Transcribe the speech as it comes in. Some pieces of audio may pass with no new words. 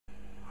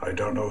I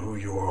don't know who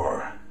you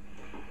are.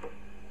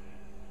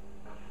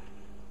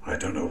 I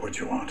don't know what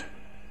you want.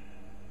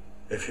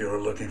 If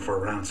you're looking for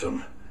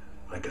ransom,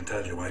 I can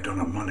tell you I don't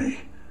have money.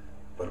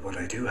 But what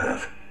I do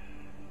have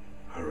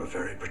are a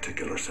very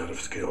particular set of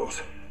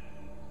skills.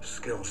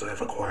 Skills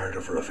I've acquired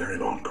over a very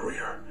long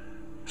career.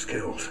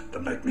 Skills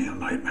that make me a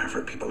nightmare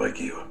for people like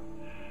you.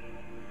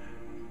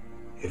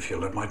 If you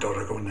let my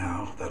daughter go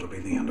now, that'll be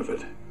the end of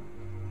it.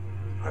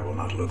 I will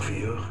not look for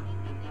you.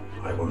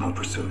 I will not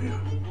pursue you.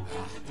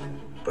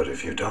 But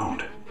if you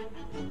don't,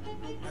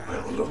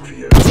 I will look for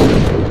you.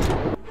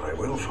 I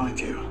will find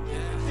you.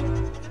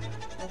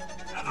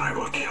 And I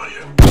will kill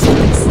you.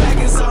 Swag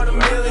is on a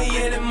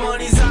million and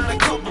money's on a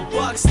couple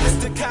bucks. This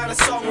the kind of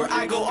song where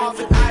I go off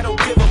and I don't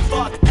give a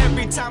fuck.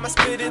 Every time I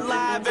spit it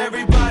live,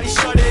 everybody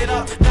shut it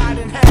up.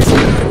 Nodding heads,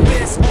 grabbing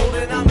fists,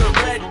 holding on the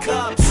red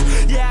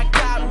cups. Yeah, I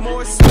got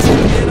more swag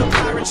than a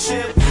pirate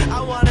ship.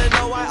 I wanna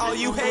know why all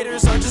you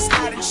haters are just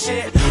hiding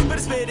shit. But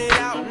spit it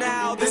out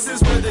now, this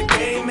is where the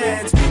game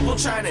ends. People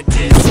trying to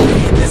diss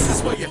me, this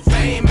is where your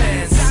fame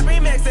ends. Stop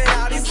remixing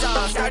all these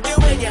songs, start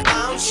doing your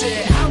own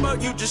shit. How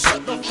about you just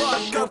shut the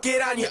fuck up,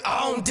 get on your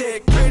own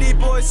dick. Pretty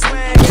boy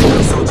swag,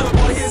 and soldier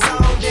boy his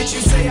own. Did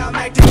you say I'm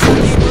acting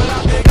cocky, but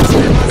I think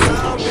I'm in my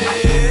zone,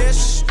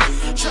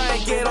 bitch. Try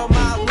and get on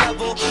my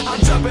level, I'm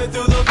jumping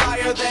through the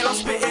fire, then I'm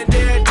spitting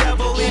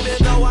daredevil. Even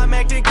though I'm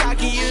acting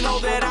cocky, you know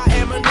that I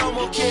am a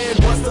normal kid.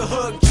 Once the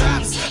hook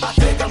drops, I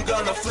think I'm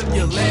gonna flip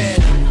your lid.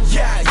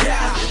 Yeah,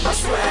 yeah, my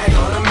swag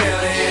on a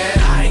million.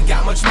 I ain't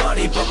got much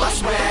money, but my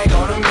swag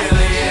on a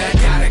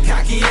million. Got a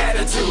cocky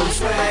attitude,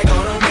 swag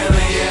on a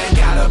million.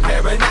 Got a pair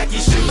of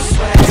Nike shoes,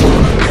 swag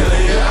on a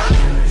million.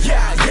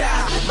 Yeah,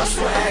 yeah, my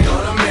swag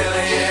on a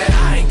million.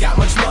 I ain't got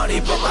much money,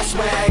 but my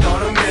swag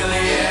on a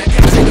million.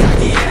 Got a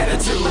cocky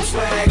attitude,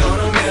 swag on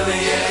a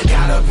million.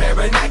 Got a pair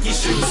of Nike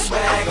shoes,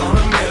 swag on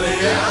a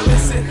million. Now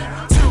listen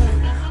to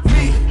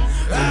me,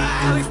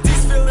 Alex,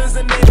 these feelings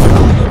are named for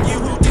all of you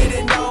who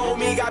didn't know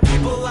me. Got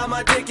people on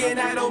my dick and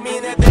I don't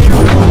mean that they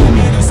don't know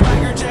me. The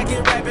swagger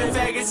jacket, rapping,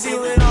 faggot,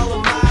 stealing all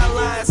of my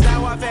lines.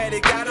 Now I've had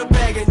it, got a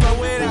bag and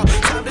throw it out.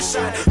 Time to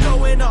shine,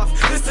 going off.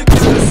 This the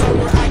kind of song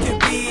where I can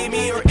be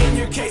me, or in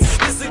your case,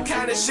 this the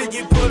kind of shit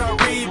you put on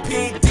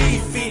repeat.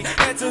 Defeat,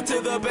 answer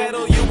to the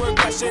battle you were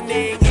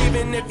questioning.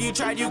 Even if you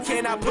tried, you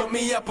cannot put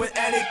me up with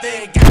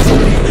anything.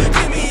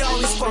 Give me all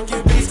these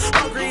fucking beats.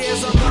 Hungry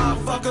as a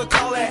motherfucker,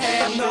 call it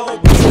ham, no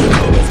beat.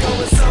 Oh, it's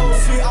going so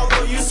sweet,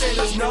 although you say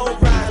there's no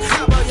rhyme.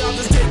 How about y'all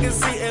just take a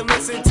seat and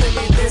listen to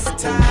me this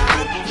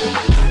time?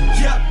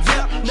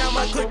 Yep, now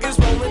my clique is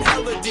rolling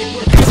hella deep.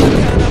 We're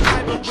feeling kinda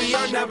high, but we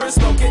are never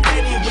smoking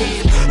any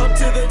weed. Up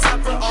to the top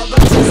for all the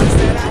places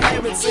that I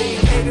haven't seen.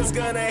 Haters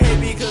gonna hate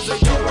because they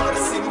don't wanna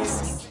see me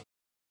succeed.